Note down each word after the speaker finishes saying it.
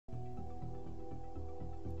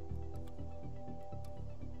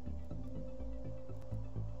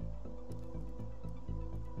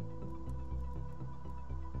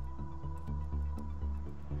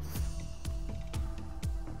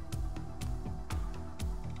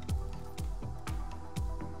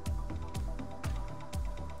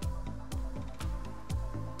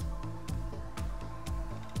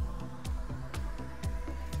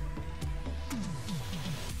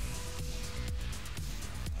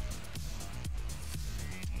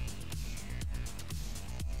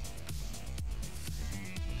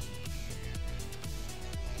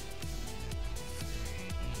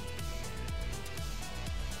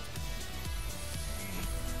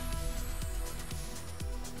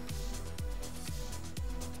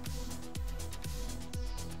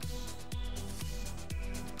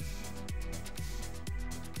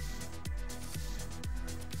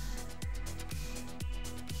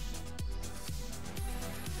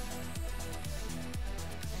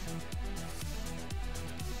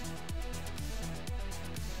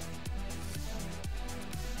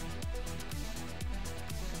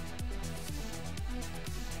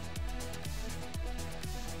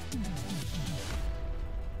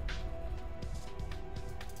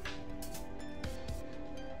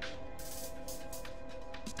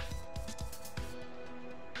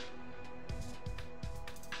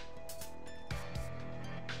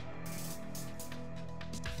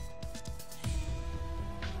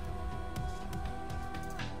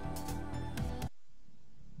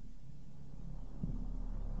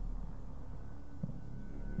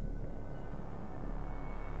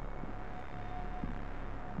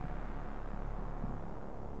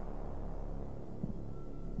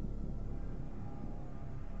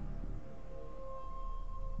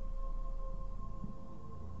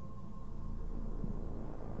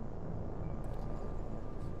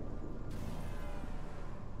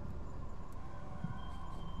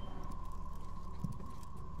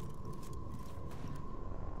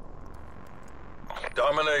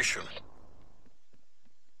Domination.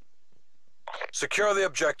 Secure the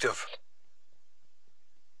objective.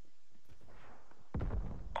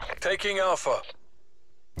 Taking Alpha.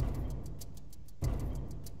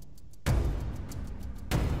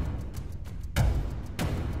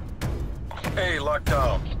 A locked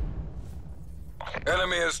down.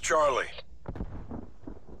 Enemy is Charlie.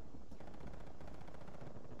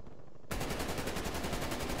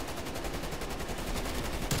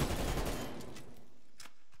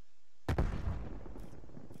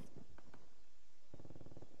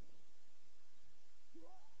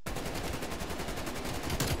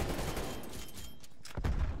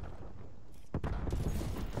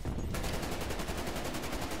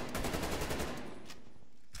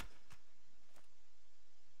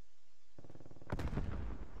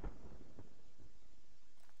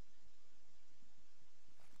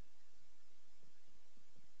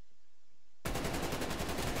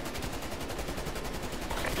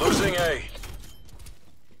 Losing A.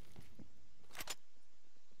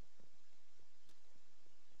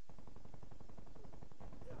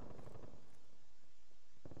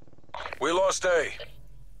 We lost A.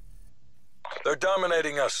 They're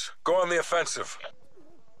dominating us. Go on the offensive.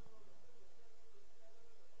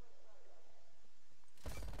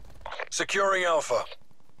 Securing Alpha.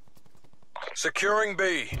 Securing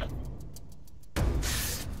B.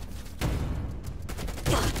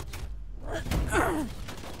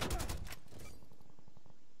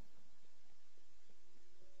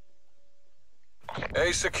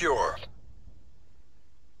 A secure.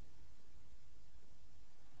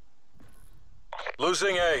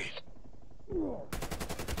 Losing A.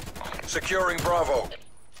 Securing Bravo.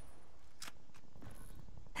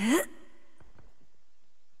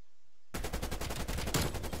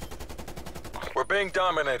 We're being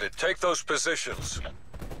dominated. Take those positions.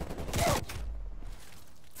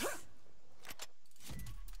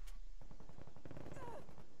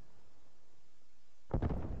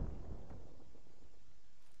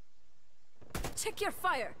 Check your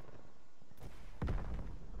fire.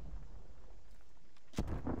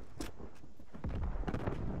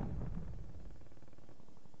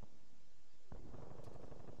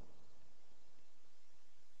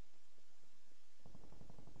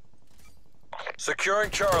 Securing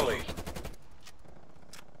Charlie.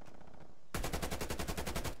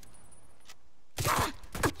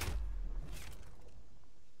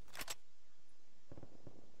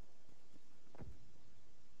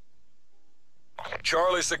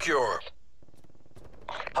 Charlie secure.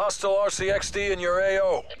 Hostile RCXD in your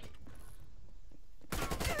AO.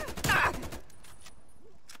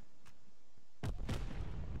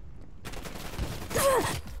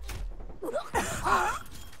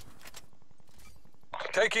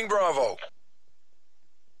 Taking Bravo.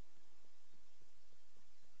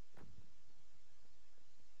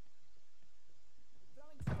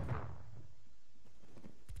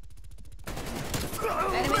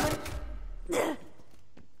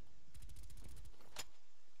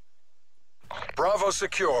 Bravo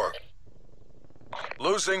secure.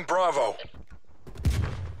 Losing Bravo.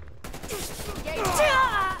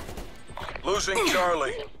 Losing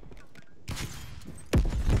Charlie.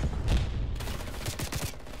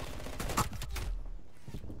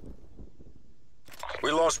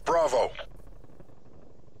 We lost Bravo.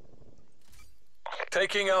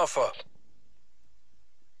 Taking Alpha.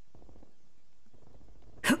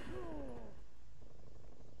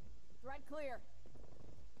 Right clear.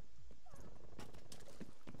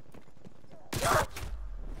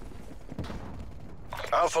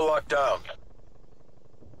 Alpha locked down.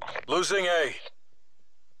 Losing A.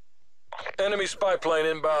 Enemy spy plane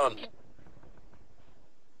inbound.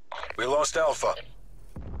 We lost Alpha.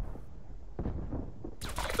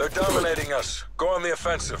 They're dominating us. Go on the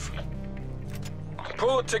offensive.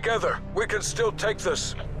 Pull it together. We can still take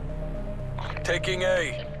this. Taking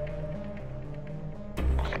A.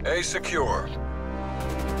 A secure.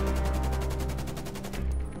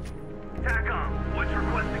 TACOM, what's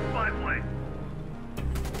requesting spy plane?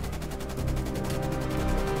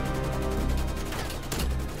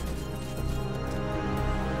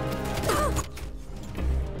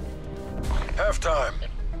 Halftime.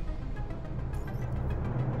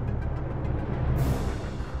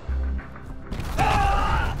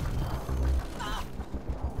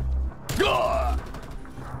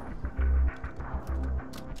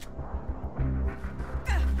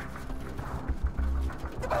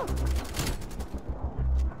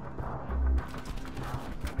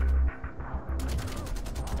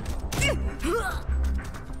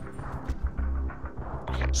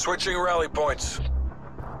 Switching rally points.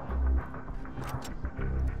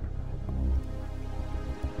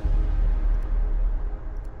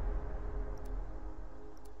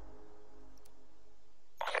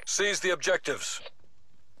 Seize the objectives.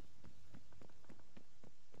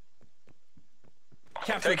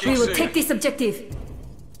 Taking We will C. take this objective.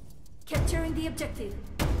 Capturing the objective.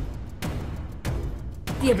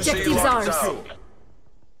 The objective's locked ours. down.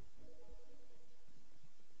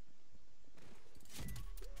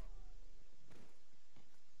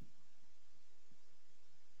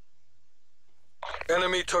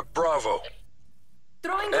 Enemy took Bravo.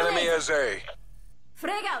 Throwing Enemy grenade. has A.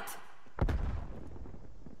 Frag out.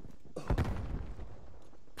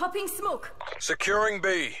 Popping smoke. Securing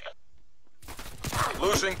B.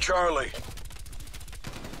 Losing Charlie.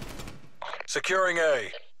 Securing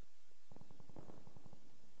A.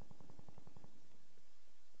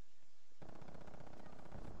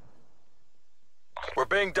 We're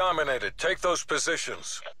being dominated. Take those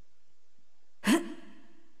positions.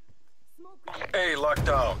 A locked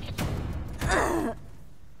down.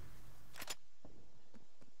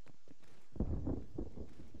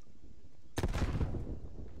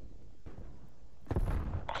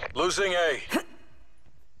 Losing A.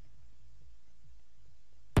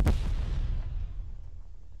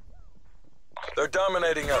 They're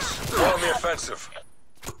dominating us. Go on the offensive.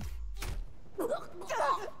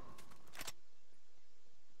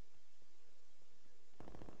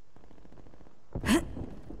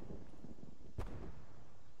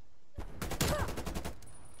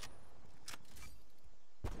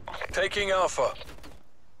 Taking Alpha.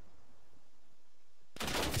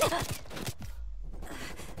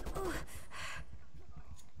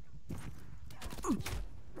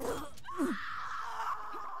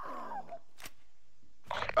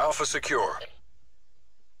 Alpha secure.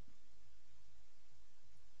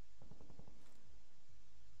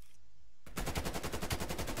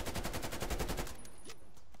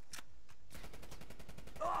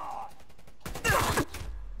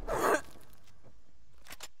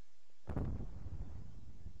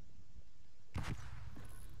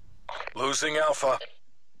 Losing Alpha.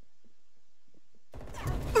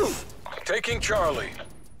 Taking Charlie.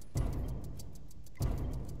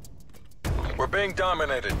 We're being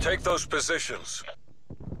dominated. Take those positions.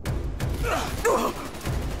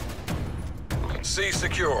 C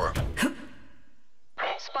secure.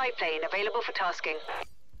 Spy plane available for tasking.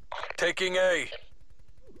 Taking A.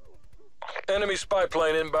 Enemy spy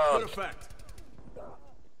plane inbound.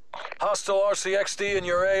 Hostile RCXD in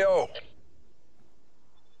your AO.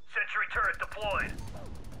 Sentry turret deployed.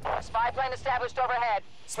 Spy plane established overhead.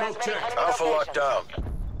 Transmitting enemy Alpha location. locked down.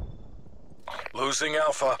 Losing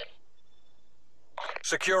Alpha.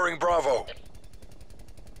 Securing Bravo.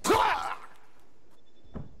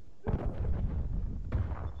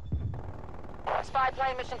 Spy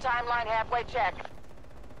plane mission timeline halfway check.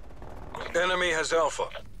 Enemy has Alpha.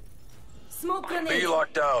 Smoke B grenade.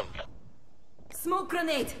 locked down. Smoke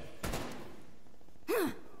grenade.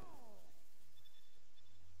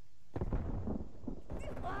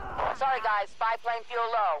 Sorry guys, spy plane fuel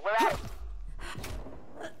low. We're out.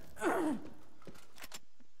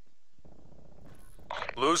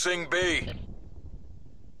 Losing B.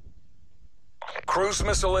 Cruise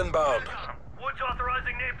missile inbound. Woods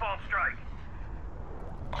authorizing napalm strike.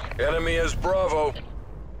 Enemy is Bravo.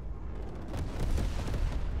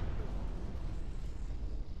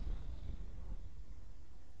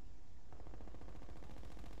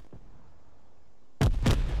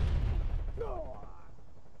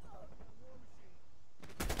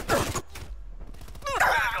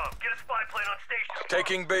 Back up. Get a spy plane on station.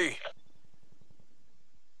 Taking B.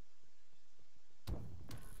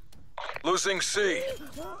 Losing C.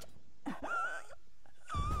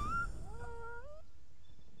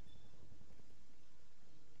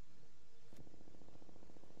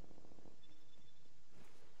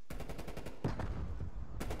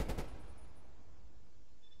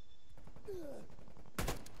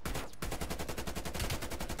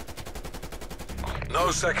 No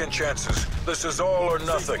second chances. This is all or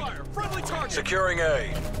nothing. Securing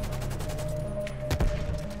A.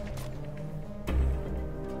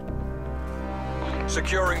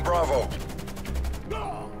 Securing Bravo.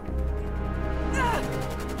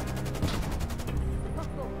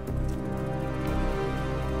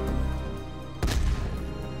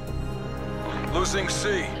 Losing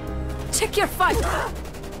C. Check your fire.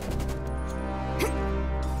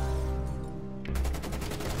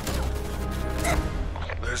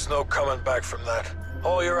 There's no coming back from that.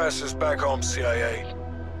 Haul your asses back home, CIA.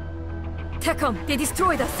 TACOM, they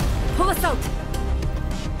destroyed us. Pull us out.